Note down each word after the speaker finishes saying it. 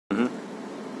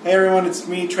Hey everyone, it's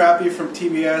me, Trappy from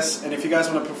TBS, and if you guys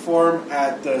want to perform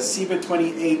at the CEBIT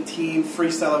 2018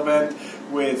 freestyle event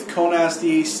with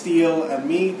Konasty, Steel, and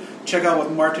me, check out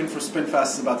what Martin for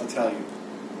Spinfast is about to tell you.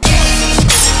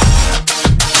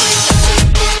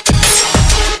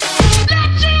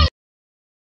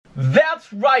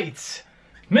 That's right!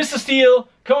 Mr. Steel,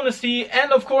 Konasty,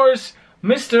 and of course,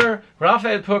 Mr.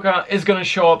 Raphael Purka is gonna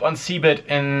show up on CEBIT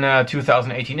in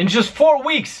 2018 in just 4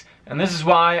 weeks! And this is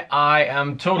why I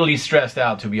am totally stressed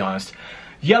out, to be honest.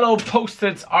 Yellow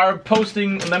Post-its are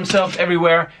posting themselves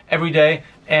everywhere, every day,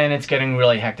 and it's getting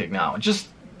really hectic now. Just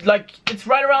like, it's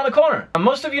right around the corner.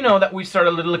 Most of you know that we started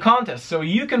a little contest, so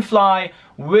you can fly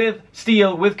with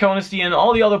Steel, with Konasty, and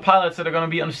all the other pilots that are going to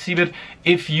be on CEBIT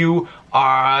if you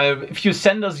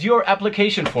send us your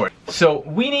application for it. So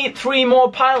we need 3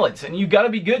 more pilots, and you gotta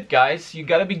be good, guys. You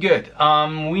gotta be good.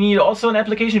 We need also an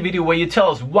application video where you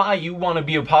tell us why you want to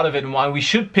be a part of it and why we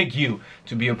should pick you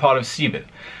to be a part of CEBIT.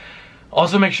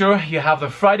 Also make sure you have the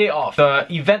Friday off. The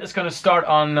event is going to start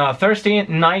on Thursday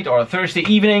night or Thursday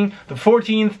evening, the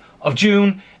 14th of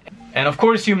June. And of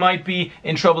course you might be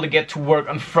in trouble to get to work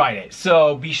on Friday.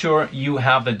 So be sure you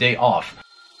have the day off.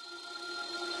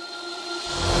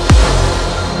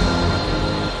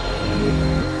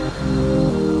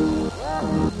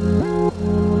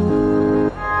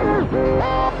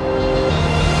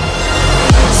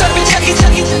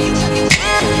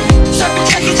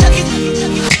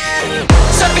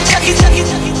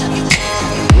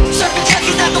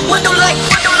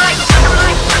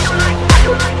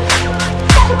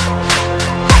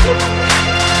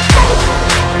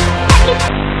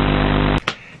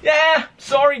 Yeah,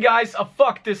 sorry guys, I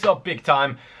fucked this up big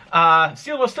time.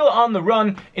 Steel was still on the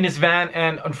run in his van,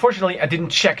 and unfortunately I didn't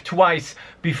check twice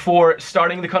before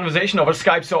starting the conversation over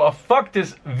Skype, so I fucked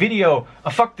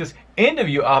this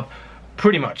interview up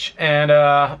pretty much. And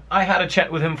I had a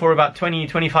chat with him for about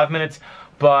 20-25 minutes,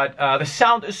 but the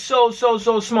sound is so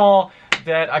small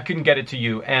that I couldn't get it to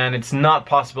you, and it's not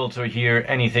possible to hear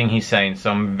anything he's saying,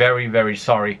 so I'm very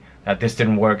sorry that this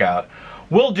didn't work out.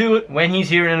 We'll do it when he's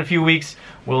here in a few weeks.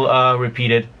 We'll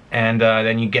repeat it, and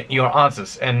then you get your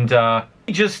answers. And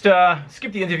just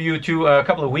skip the interview to a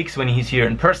couple of weeks when he's here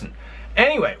in person.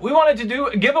 Anyway, we wanted to do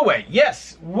a giveaway.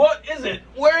 Yes, what is it?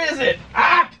 Where is it?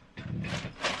 Ah!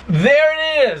 There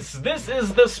it is! This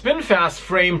is the Spinfast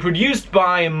frame produced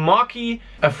by Maki,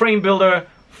 a frame builder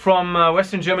from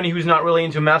Western Germany who's not really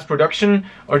into mass production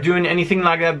or doing anything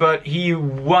like that, but he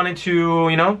wanted to,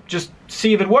 you know, just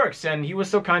see if it works, and he was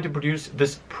so kind to produce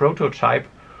this prototype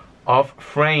of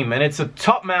frame. And it's a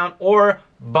top mount or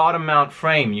bottom mount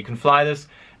frame. You can fly this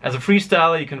as a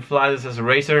freestyler, you can fly this as a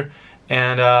racer,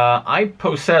 and I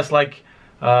possess like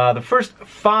the first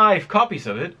 5 copies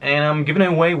of it, and I'm giving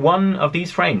away 1 of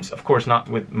these frames. Of course not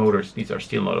with motors, these are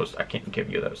steel motors, I can't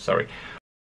give you those, sorry.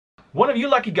 One of you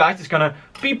lucky guys is gonna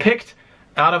be picked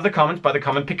out of the comments by the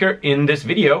comment picker in this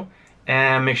video,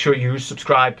 and make sure you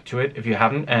subscribe to it if you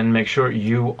haven't, and make sure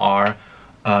you are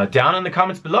down in the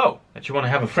comments below that you want to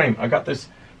have a frame. I got this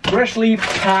freshly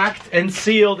packed and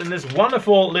sealed in this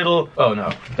wonderful little... Oh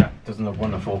no, that doesn't look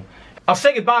wonderful. I'll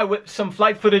say goodbye with some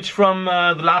flight footage from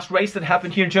the last race that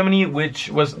happened here in Germany, which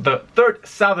was the 3rd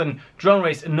Southern Drone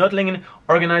Race in Nördlingen,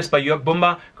 organized by Jörg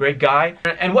Bumba, great guy.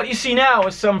 And what you see now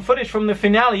is some footage from the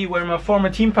finale where my former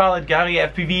team pilot Gary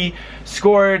FPV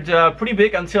scored pretty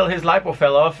big until his lipo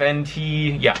fell off, and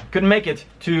he, yeah, couldn't make it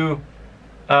to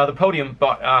the podium.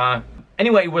 But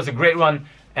anyway, it was a great run,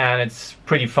 and it's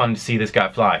pretty fun to see this guy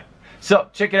fly. So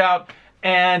check it out.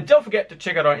 And don't forget to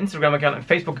check out our Instagram account and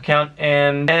Facebook account,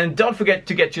 and don't forget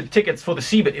to get your tickets for the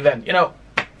CEBIT event, you know,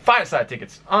 fireside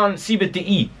tickets on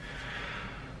CEBIT.de.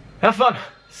 Have fun,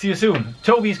 see you soon.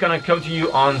 Toby's gonna come to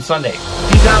you on Sunday.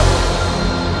 Peace out.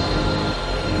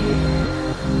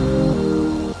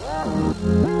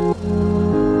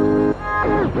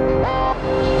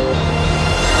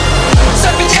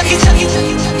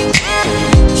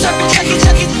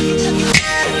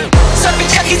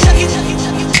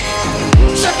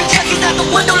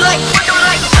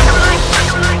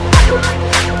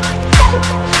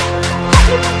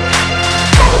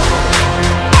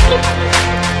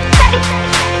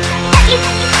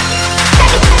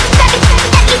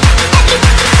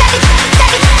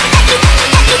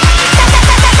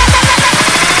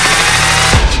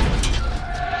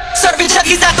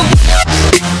 He's at the